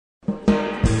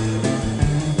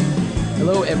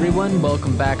Hello everyone,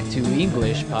 welcome back to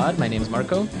English Pod. My name is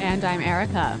Marco. And I'm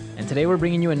Erica. And today we're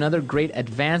bringing you another great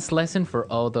advanced lesson for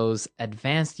all those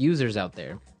advanced users out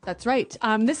there. That's right.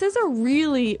 This is a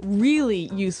really, really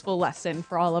useful lesson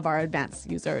for all of our advanced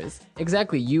users.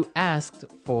 Exactly. You asked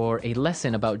for a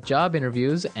lesson about job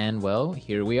interviews, and well,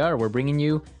 here we are. We're bringing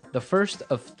you the first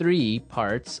of 3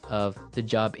 parts of the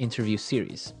job interview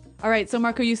series. All right. So,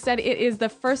 Marco, you said it is the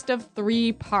first of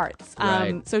 3 parts.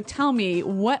 Right. So tell me,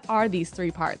 what are these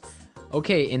 3 parts?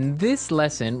 Okay, in this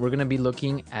lesson, we're going to be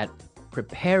looking at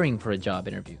preparing for a job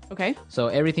interview. Okay. So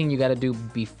everything you got to do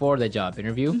before the job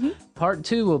interview. Mm-hmm. Part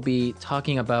 2 will be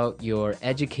talking about your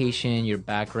education, your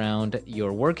background,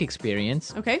 your work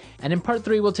experience. Okay. And in part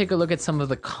 3, we'll take a look at some of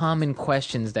the common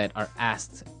questions that are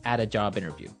asked at a job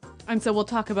interview. And so we'll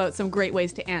talk about some great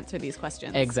ways to answer these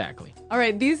questions. Exactly. All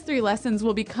right. These 3 lessons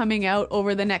will be coming out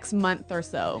over the next month or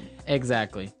so.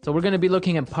 Exactly. So we're going to be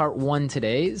looking at part 1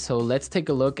 today. So let's take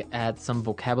a look at some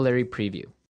vocabulary preview.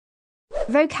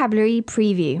 Vocabulary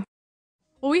preview.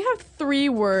 Well, we have 3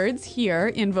 words here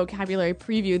in vocabulary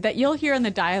preview that you'll hear in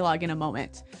the dialogue in a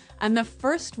moment. And the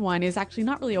first one is actually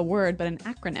not really a word, but an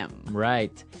acronym.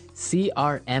 Right.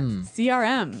 CRM.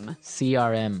 CRM.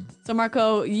 CRM. So,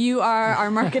 Marco, you are our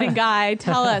marketing guy.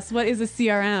 Tell us, what is a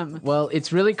CRM? Well,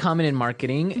 it's really common in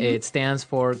marketing. It stands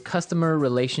for Customer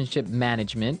Relationship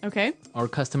Management. Okay. Or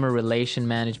Customer Relation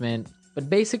Management. But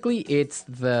basically, it's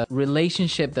the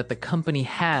relationship that the company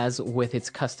has with its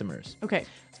customers. Okay.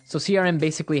 So CRM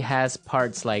basically has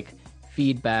parts like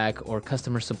feedback or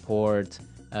customer support,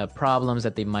 problems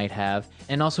that they might have,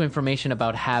 and also information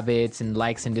about habits and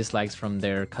likes and dislikes from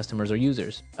their customers or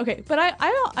users. Okay, but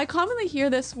I commonly hear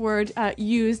this word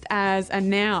used as a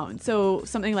noun. So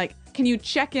something like, can you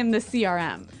check in the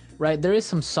CRM? Right, there is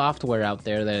some software out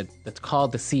there that's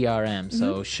called the CRM.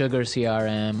 So Sugar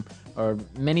CRM, or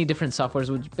many different softwares,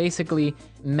 which basically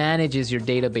manages your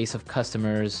database of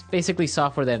customers. Basically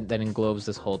software that englobes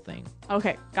this whole thing.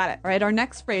 Okay, got it. All right, our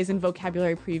next phrase in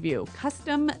vocabulary preview,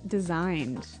 custom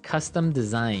designed. Custom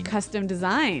designed. Custom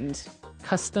designed.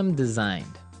 Custom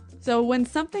designed. So when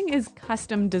something is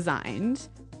custom designed,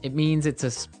 it means it's a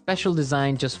special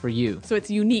design just for you. So it's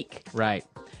unique. Right.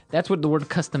 That's what the word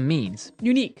custom means.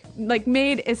 Unique, like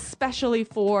made especially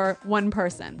for one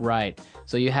person. Right.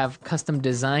 So you have custom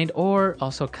designed or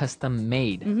also custom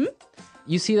made. Mm-hmm.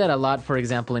 You see that a lot, for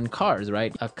example, in cars,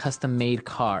 right? A custom made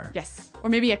car. Yes. Or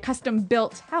maybe a custom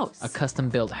built house. A custom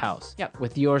built house. Yep.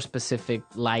 With your specific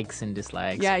likes and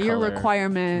dislikes. Yeah, your color.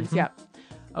 requirements. Mm-hmm. Yep.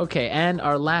 Okay, and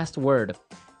our last word,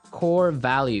 core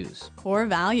values. Core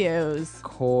values.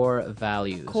 Core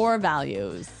values. Core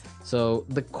values. So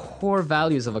the core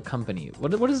values of a company.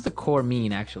 What does the core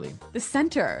mean, actually? The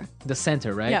center. The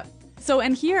center, right? Yep. So,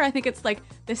 and here I think it's like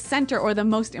the center or the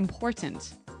most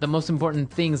important. The most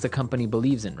important things the company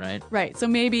believes in, right? Right. So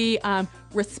maybe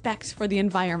respect for the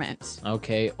environment.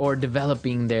 Okay. Or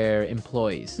developing their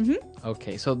employees. Mm-hmm.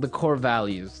 Okay. So the core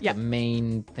values, the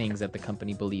main things that the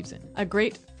company believes in. A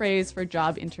great phrase for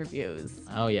job interviews.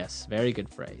 Oh, yes. Very good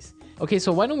phrase. Okay.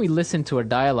 So why don't we listen to our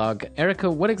dialogue?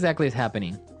 Erica, what exactly is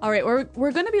happening? All right,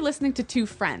 we're going to be listening to 2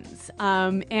 friends,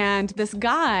 and this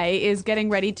guy is getting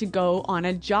ready to go on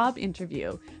a job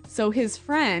interview. So his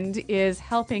friend is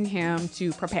helping him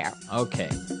to prepare.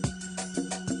 Okay.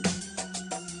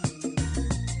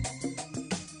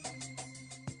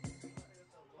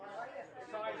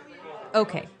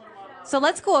 Okay, so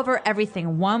let's go over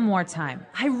everything one more time.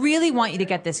 I really want you to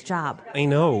get this job. I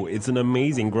know, it's an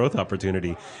amazing growth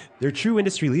opportunity. They're true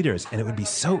industry leaders, and it would be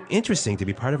so interesting to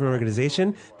be part of an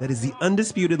organization that is the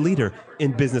undisputed leader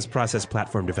in business process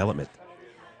platform development.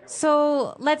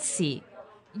 So, let's see.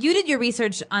 You did your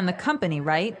research on the company,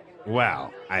 right?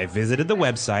 Well, I visited the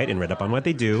website and read up on what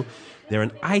they do. They're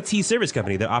an IT service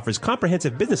company that offers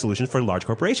comprehensive business solutions for large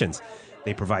corporations.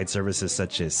 They provide services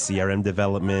such as CRM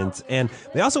development, and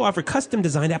they also offer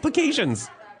custom-designed applications.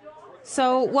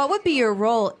 So, what would be your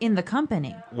role in the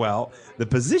company? Well, the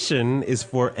position is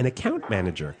for an account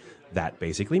manager. That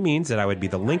basically means that I would be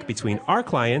the link between our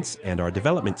clients and our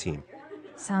development team.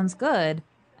 Sounds good.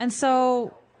 And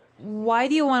so, why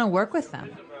do you want to work with them?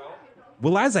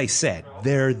 Well, as I said,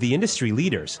 they're the industry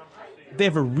leaders. They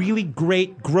have a really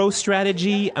great growth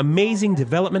strategy, amazing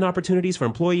development opportunities for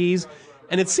employees,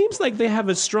 and it seems like they have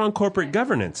a strong corporate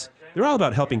governance. They're all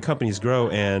about helping companies grow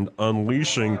and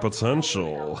unleashing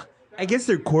potential. I guess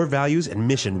their core values and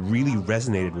mission really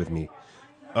resonated with me.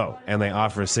 Oh, and they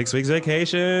offer 6 weeks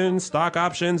vacation, stock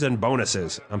options, and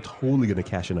bonuses. I'm totally going to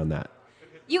cash in on that.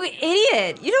 You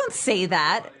idiot! You don't say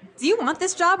that. Do you want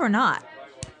this job or not?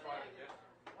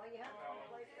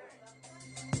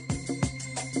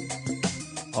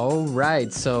 All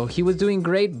right, so he was doing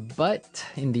great, but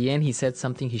in the end, he said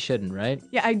something he shouldn't, right?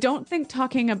 Yeah, I don't think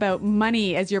talking about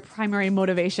money as your primary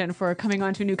motivation for coming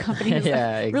onto a new company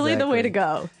is really the way to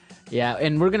go. Yeah,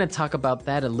 and we're going to talk about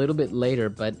that a little bit later,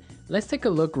 but let's take a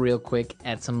look real quick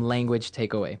at some language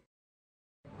takeaway.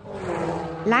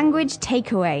 Language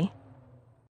takeaway.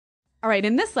 All right,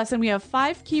 in this lesson, we have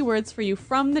 5 keywords for you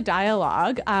from the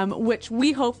dialogue, which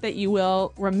we hope that you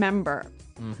will remember.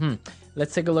 Mm-hmm.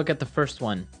 Let's take a look at the first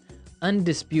one.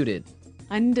 Undisputed.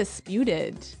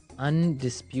 Undisputed.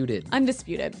 Undisputed.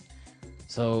 Undisputed.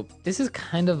 So this is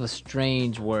kind of a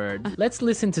strange word. Let's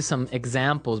listen to some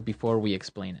examples before we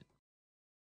explain it.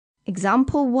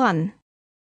 Example 1.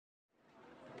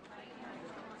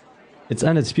 It's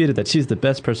undisputed that she's the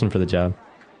best person for the job.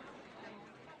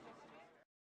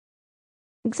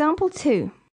 Example 2.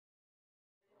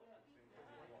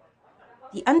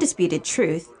 The undisputed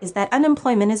truth is that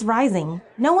unemployment is rising.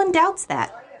 No one doubts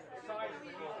that.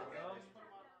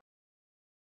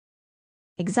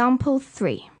 Example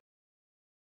 3.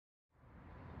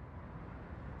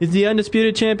 He's the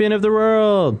undisputed champion of the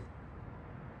world.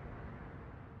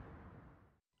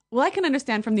 Well, I can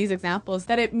understand from these examples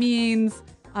that it means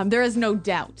there is no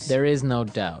doubt. There is no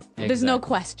doubt. There's no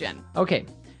question. Okay,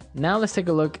 now let's take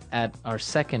a look at our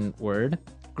second word,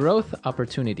 growth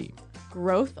opportunity.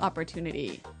 Growth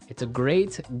opportunity. It's a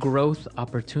great growth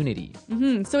opportunity.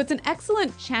 Mm-hmm. So it's an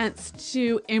excellent chance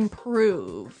to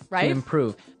improve, right? To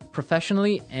improve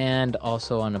professionally and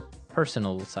also on a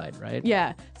personal side, right?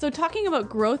 Yeah. So talking about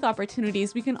growth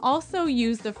opportunities, we can also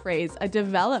use the phrase a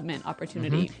development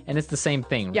opportunity. Mm-hmm. And it's the same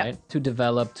thing, Yep. right? To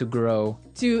develop, to grow.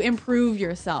 To improve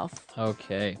yourself.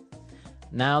 Okay.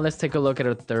 Now let's take a look at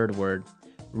our third word,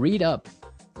 read up.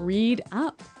 Read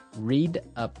up. Read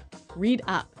up. Read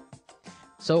up.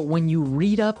 So when you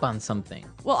read up on something,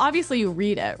 Well, obviously you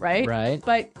read it, right? Right.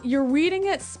 But you're reading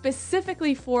it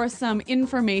specifically for some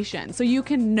information so you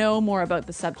can know more about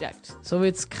the subject. so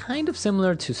it's kind of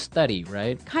similar to study,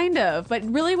 right? Kind of, but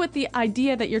really with the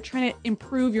idea that you're trying to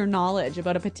improve your knowledge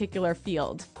about a particular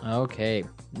field. Okay.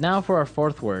 Now for our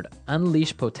fourth word,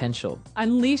 unleash potential.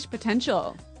 Unleash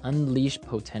potential. Unleash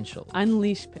potential.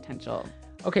 Unleash potential.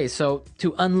 Okay, so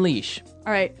to unleash.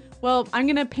 All right. Well, I'm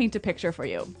going to paint a picture for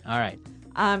you. All right.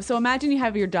 So imagine you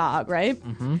have your dog, right?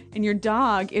 Mm-hmm. And your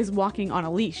dog is walking on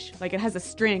a leash, like it has a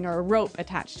string or a rope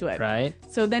attached to it. Right.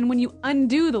 So then when you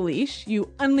undo the leash, you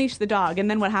unleash the dog, and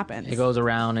then what happens? It goes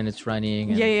around and it's running.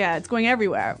 And... Yeah, it's going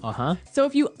everywhere. Uh-huh. So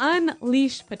if you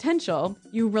unleash potential,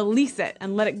 you release it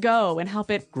and let it go and help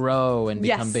it. Grow and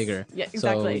become Yes. bigger. Yeah,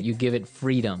 exactly. So you give it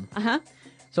freedom. Uh-huh.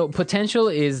 So potential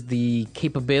is the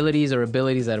capabilities or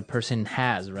abilities that a person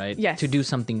has, right? Yes. To do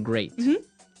something great.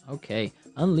 Mm-hmm. Okay.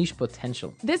 Unleash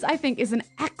potential. This, I think, is an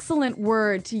excellent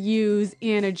word to use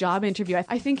in a job interview.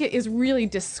 I think it is really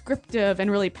descriptive and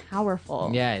really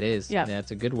powerful. Yeah, it is. Yeah.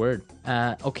 That's a good word.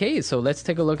 Okay, so let's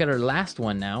take a look at our last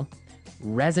one now.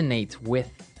 Resonate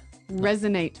with.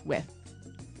 Resonate with.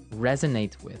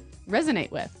 Resonate with.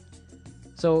 Resonate with.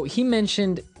 So he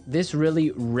mentioned this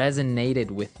really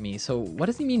resonated with me. So what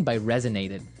does he mean by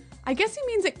resonated? I guess he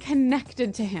means it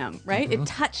connected to him, right? Mm-hmm. It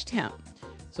touched him.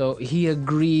 So he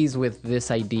agrees with this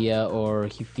idea, or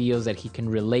he feels that he can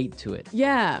relate to it.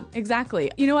 Yeah, exactly.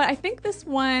 You know what? I think this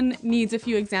one needs a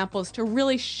few examples to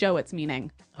really show its meaning.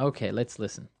 Okay, let's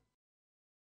listen.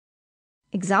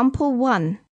 Example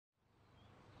 1.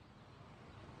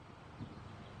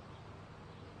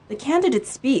 The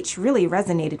candidate's speech really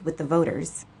resonated with the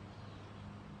voters.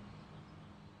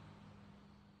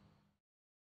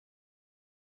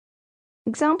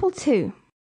 Example 2.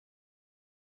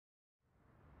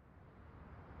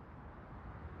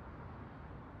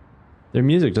 Their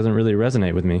music doesn't really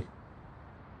resonate with me.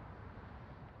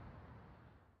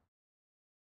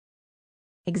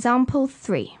 Example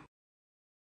 3.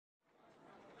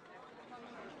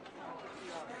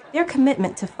 Their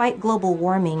commitment to fight global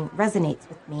warming resonates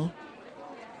with me.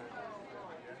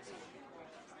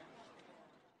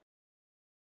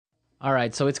 All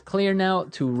right, so it's clear now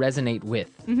to resonate with,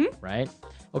 right?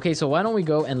 Okay, so why don't we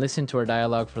go and listen to our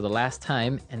dialogue for the last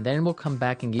time, and then we'll come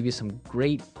back and give you some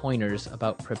great pointers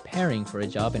about preparing for a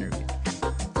job interview.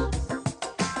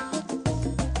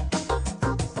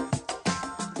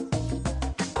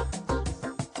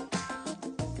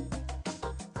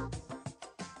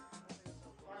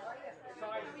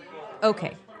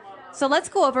 Okay, so let's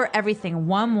go over everything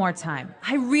one more time.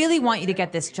 I really want you to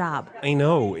get this job. I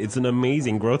know, it's an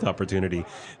amazing growth opportunity.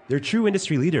 They're true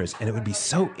industry leaders, and it would be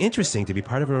so interesting to be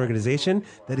part of an organization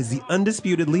that is the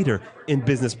undisputed leader in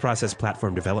business process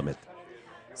platform development.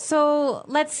 So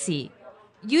let's see.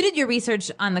 You did your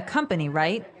research on the company,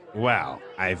 right? Well,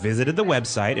 I visited the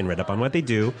website and read up on what they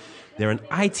do. They're an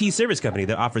IT service company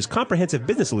that offers comprehensive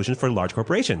business solutions for large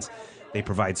corporations. They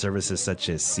provide services such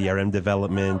as CRM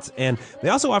development, and they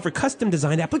also offer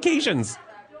custom-designed applications.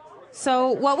 So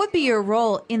what would be your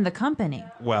role in the company?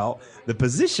 Well, the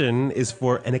position is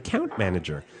for an account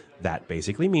manager. That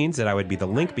basically means that I would be the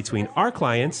link between our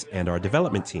clients and our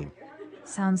development team.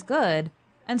 Sounds good.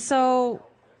 And so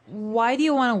why do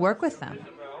you want to work with them?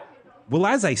 Well,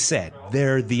 as I said,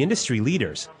 they're the industry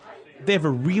leaders. They have a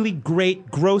really great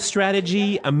growth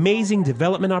strategy, amazing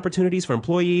development opportunities for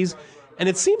employees, and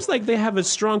it seems like they have a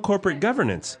strong corporate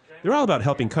governance. They're all about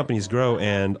helping companies grow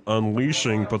and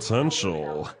unleashing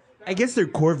potential. I guess their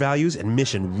core values and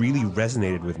mission really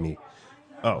resonated with me.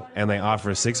 Oh, and they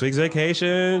offer 6 weeks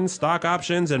vacation, stock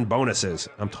options, and bonuses.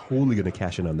 I'm totally going to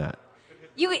cash in on that.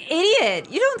 You idiot!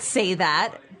 You don't say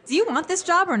that. Do you want this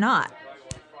job or not?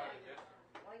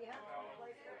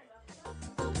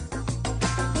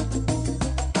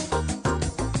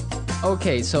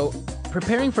 Okay, so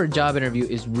preparing for a job interview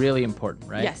is really important,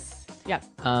 right? Yes. Yep.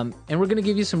 And we're going to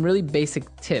give you some really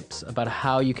basic tips about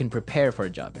how you can prepare for a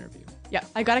job interview. Yeah,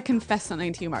 I gotta confess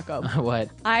something to you, Marco. What?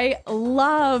 I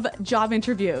love job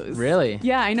interviews. Really?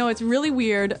 Yeah, I know it's really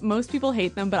weird. Most people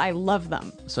hate them, but I love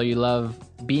them. So you love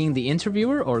being the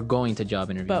interviewer or going to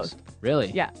job interviews? Both. Really?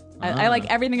 Yeah, I like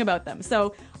everything about them.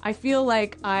 So I feel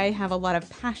like I have a lot of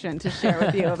passion to share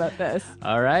with you about this.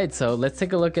 All right, so let's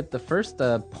take a look at the first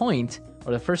point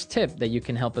or the first tip that you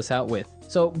can help us out with.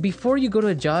 So before you go to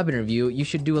a job interview, you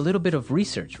should do a little bit of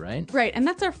research, right? Right, and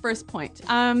that's our first point.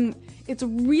 It's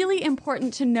really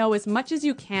important to know as much as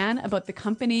you can about the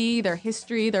company, their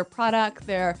history, their product,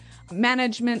 their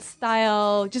management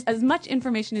style, just as much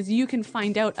information as you can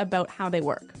find out about how they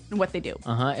work and what they do.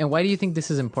 And why do you think this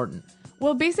is important?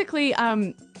 Well, basically,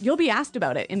 you'll be asked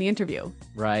about it in the interview.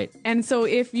 Right. And so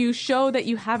if you show that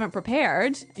you haven't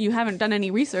prepared, you haven't done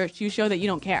any research, you show that you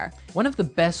don't care. One of the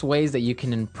best ways that you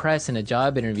can impress in a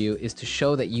job interview is to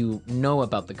show that you know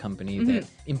about the company, that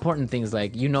important things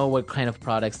like you know what kind of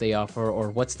products they offer or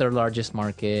what's their largest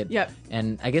market. Yep.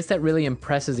 And I guess that really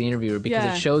impresses the interviewer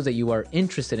because it shows that you are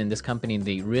interested in this company and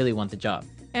they really want the job.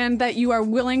 And that you are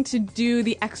willing to do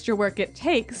the extra work it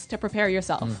takes to prepare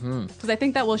yourself. Because I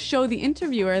think that will show the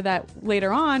interviewer that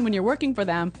later on, when you're working for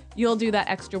them, you'll do that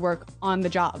extra work on the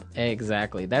job.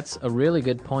 Exactly. That's a really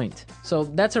good point. So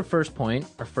that's our first point,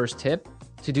 our first tip,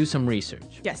 to do some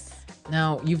research. Yes.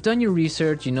 Now, you've done your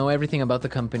research, you know everything about the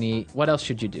company. What else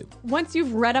should you do? Once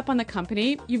you've read up on the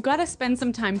company, you've got to spend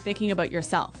some time thinking about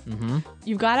yourself.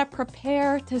 You've got to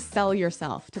prepare to sell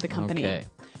yourself to the company. Okay.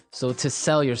 So to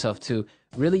sell yourself, to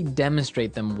really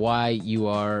demonstrate them why you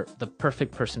are the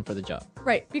perfect person for the job.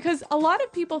 Right, because a lot of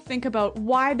people think about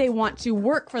why they want to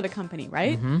work for the company,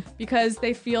 right? Because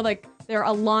they feel like they're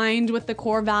aligned with the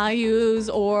core values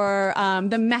or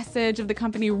the message of the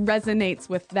company resonates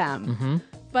with them.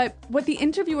 But what the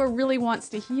interviewer really wants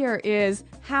to hear is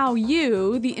how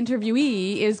you, the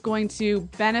interviewee, is going to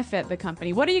benefit the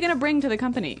company. What are you going to bring to the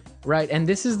company? Right, and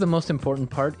this is the most important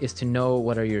part, is to know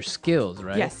what are your skills,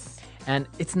 right? Yes. And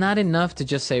it's not enough to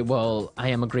just say, well, I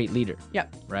am a great leader.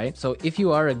 Yep. Right? So if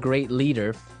you are a great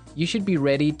leader, you should be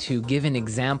ready to give an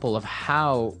example of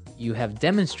how you have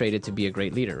demonstrated to be a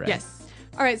great leader, right? Yes.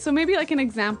 All right, so maybe like an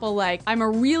example, like I'm a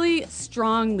really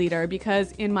strong leader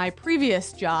because in my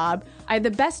previous job, I had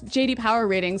the best JD Power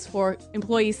ratings for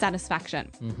employee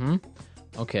satisfaction.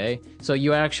 Okay, so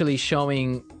you're actually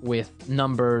showing with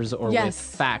numbers or with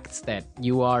facts that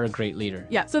you are a great leader.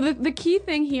 Yeah, so the key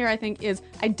thing here, I think, is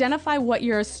identify what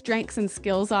your strengths and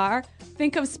skills are.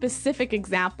 Think of specific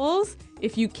examples.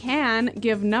 If you can,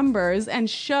 give numbers and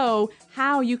show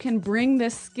how you can bring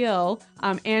this skill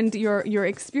and your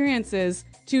experiences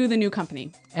to the new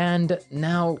company. And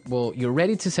now, well, you're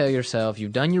ready to sell yourself.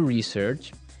 You've done your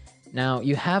research. Now,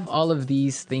 you have all of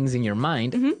these things in your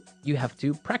mind. You have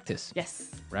to practice.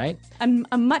 Yes. Right?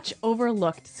 A much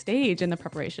overlooked stage in the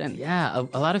preparation. Yeah,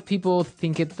 a lot of people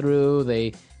think it through.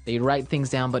 They write things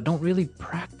down, but don't really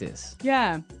practice.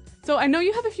 Yeah. So I know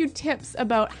you have a few tips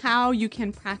about how you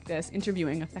can practice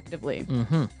interviewing effectively.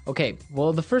 Okay,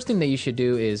 well, the first thing that you should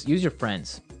do is use your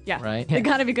friends. Yeah. Right? They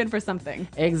gotta be good for something.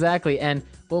 Exactly. And,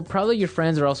 well, probably your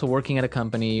friends are also working at a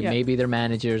company. Yeah. Maybe they're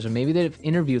managers, or maybe they've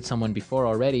interviewed someone before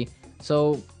already.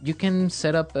 So you can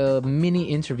set up a mini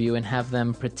interview and have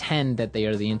them pretend that they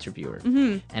are the interviewer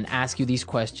and ask you these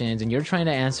questions, and you're trying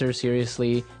to answer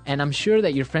seriously. And I'm sure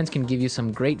that your friends can give you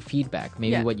some great feedback,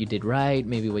 maybe what you did right,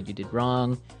 maybe what you did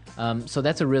wrong. So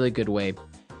that's a really good way.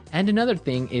 And another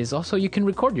thing is also you can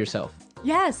record yourself.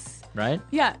 Yes. right?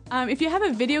 Yeah. If you have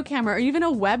a video camera or even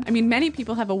a many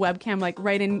people have a webcam like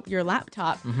right in your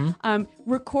laptop.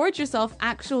 Record yourself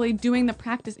actually doing the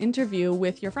practice interview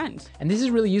with your friend. And this is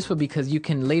really useful because you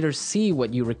can later see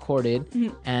what you recorded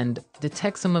and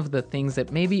detect some of the things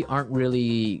that maybe aren't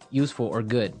really useful or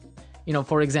good. You know,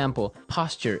 for example,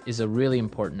 posture is a really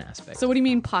important aspect. So what do you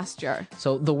mean posture?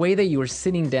 So the way that you are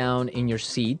sitting down in your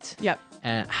seat. Yep.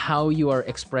 And how you are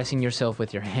expressing yourself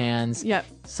with your hands. Yep.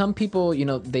 Some people, you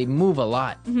know, they move a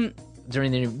lot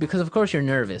during the interview because, of course, you're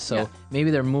nervous. So maybe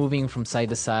they're moving from side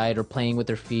to side or playing with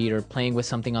their feet or playing with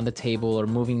something on the table or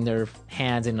moving their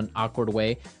hands in an awkward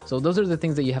way. So those are the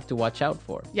things that you have to watch out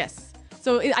for. Yes.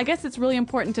 So I guess it's really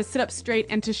important to sit up straight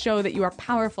and to show that you are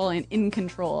powerful and in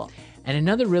control. And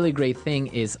another really great thing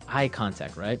is eye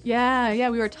contact, right? Yeah,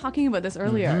 we were talking about this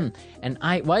earlier. And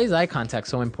why is eye contact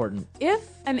so important? If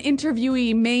an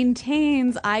interviewee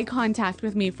maintains eye contact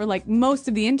with me for like most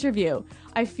of the interview,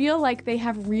 I feel like they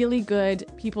have really good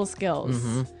people skills.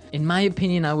 In my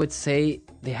opinion, I would say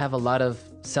they have a lot of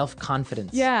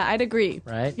self-confidence. Yeah, I'd agree.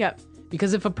 Right? Yep.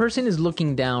 Because if a person is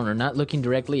looking down or not looking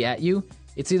directly at you,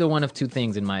 it's either one of two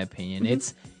things, in my opinion.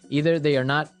 It's either they are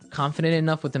not confident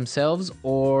enough with themselves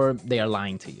or they are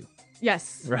lying to you.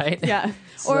 Yes. Right? Yeah.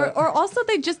 Or also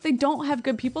they don't have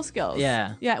good people skills.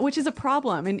 Yeah. Yeah, which is a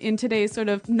problem in today's sort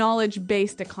of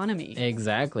knowledge-based economy.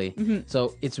 Exactly.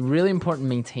 So it's really important to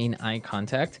maintain eye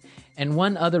contact. And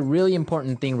one other really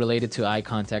important thing related to eye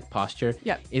contact posture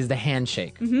is the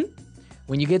handshake.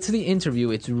 When you get to the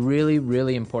interview, it's really,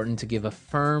 really important to give a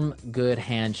firm, good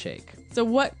handshake. So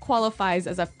what qualifies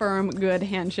as a firm, good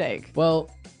handshake? Well,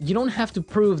 you don't have to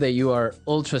prove that you are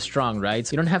ultra strong, right?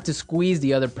 So you don't have to squeeze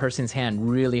the other person's hand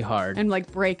really hard. And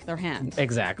like break their hand.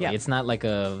 Exactly. Yeah. It's not like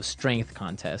a strength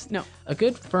contest. No. A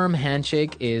good firm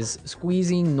handshake is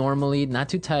squeezing normally, not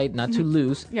too tight, not too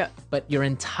loose. Yeah. But your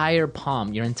entire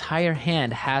palm, your entire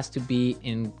hand has to be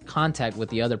in contact with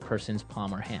the other person's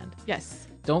palm or hand. Yes.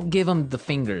 Don't give them the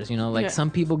fingers, you know, like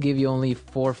some people give you only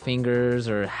 4 fingers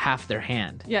or half their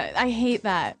hand. Yeah, I hate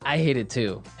that. I hate it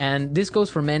too. And this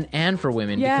goes for men and for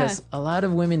women because a lot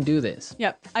of women do this.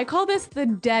 Yep. I call this the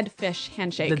dead fish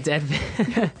handshake. The dead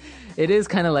fish. It is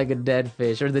kind of like a dead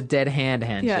fish or the dead hand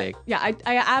handshake. Yeah,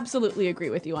 I absolutely agree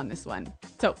with you on this one.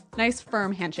 So, nice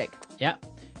firm handshake. Yeah.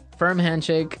 Firm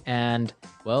handshake. And,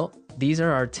 well, these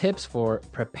are our tips for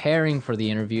preparing for the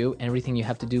interview, everything you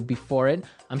have to do before it.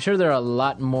 I'm sure there are a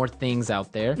lot more things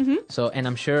out there. And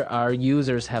I'm sure our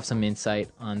users have some insight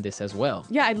on this as well.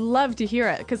 Yeah, I'd love to hear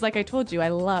it because like I told you, I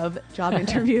love job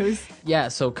interviews. Yeah,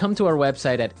 so come to our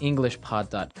website at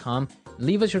englishpod.com.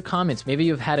 Leave us your comments. Maybe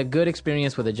you've had a good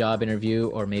experience with a job interview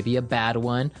or maybe a bad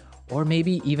one. Or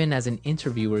maybe even as an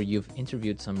interviewer, you've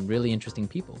interviewed some really interesting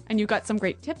people. And you've got some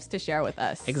great tips to share with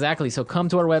us. Exactly. So come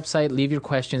to our website, leave your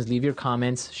questions, leave your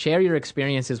comments, share your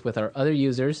experiences with our other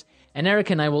users. And Eric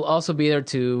and I will also be there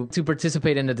to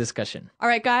participate in the discussion. All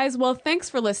right, guys. Well, thanks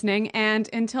for listening. And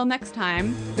until next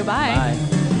time, goodbye.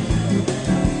 Bye.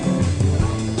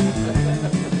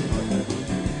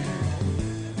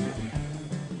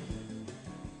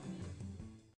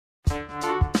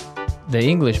 The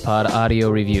English Pod Audio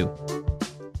Review.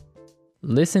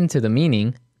 Listen to the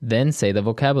meaning, then say the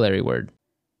vocabulary word.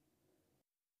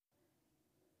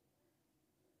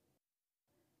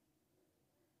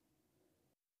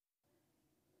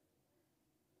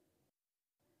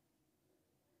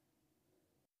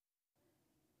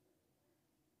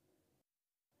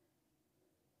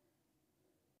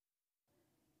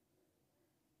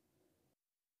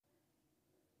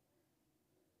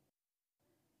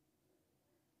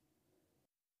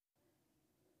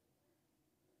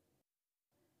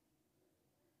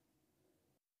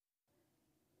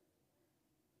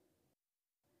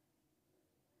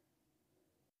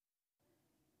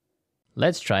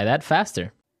 Let's try that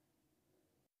faster.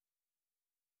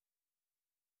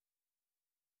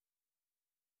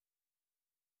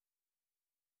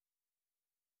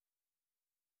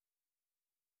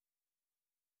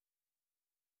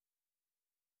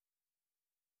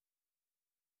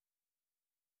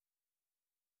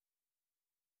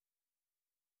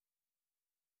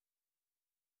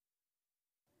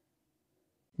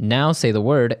 Now say the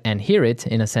word and hear it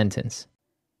in a sentence.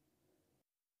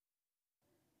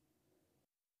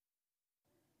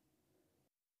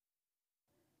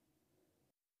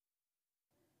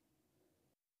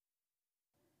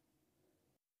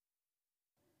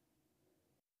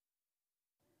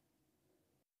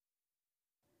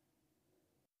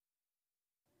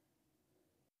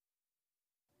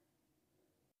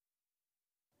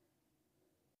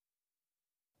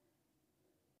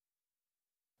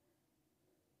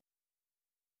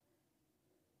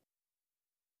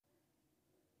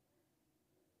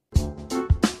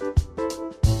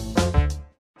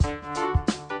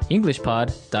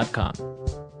 EnglishPod.com.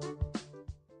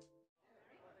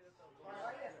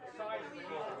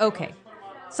 Okay,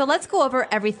 so let's go over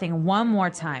everything one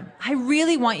more time. I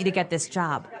really want you to get this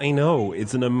job. I know,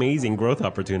 it's an amazing growth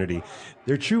opportunity.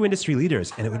 They're true industry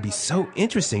leaders, and it would be so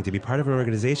interesting to be part of an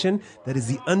organization that is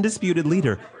the undisputed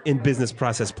leader in business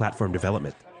process platform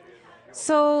development.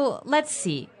 So let's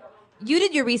see. You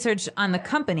did your research on the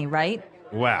company, right?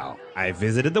 Well, I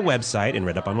visited the website and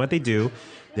read up on what they do.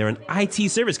 They're an IT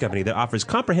service company that offers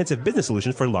comprehensive business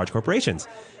solutions for large corporations.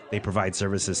 They provide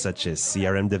services such as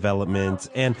CRM development,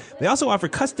 and they also offer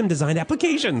custom-designed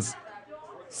applications.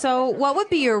 So what would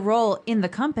be your role in the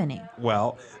company?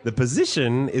 Well, the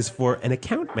position is for an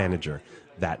account manager.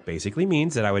 That basically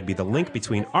means that I would be the link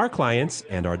between our clients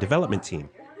and our development team.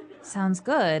 Sounds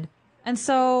good. And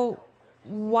so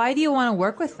why do you want to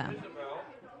work with them?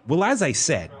 Well, as I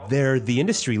said, they're the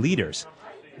industry leaders.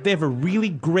 They have a really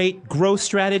great growth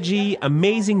strategy,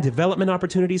 amazing development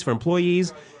opportunities for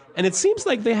employees, and it seems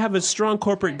like they have a strong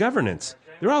corporate governance.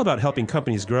 They're all about helping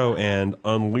companies grow and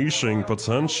unleashing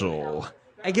potential.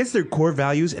 I guess their core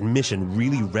values and mission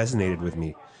really resonated with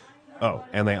me. Oh,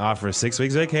 and they offer 6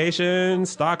 weeks vacation,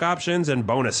 stock options, and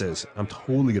bonuses. I'm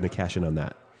totally going to cash in on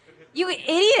that. You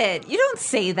idiot! You don't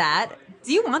say that.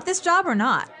 Do you want this job or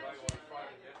not?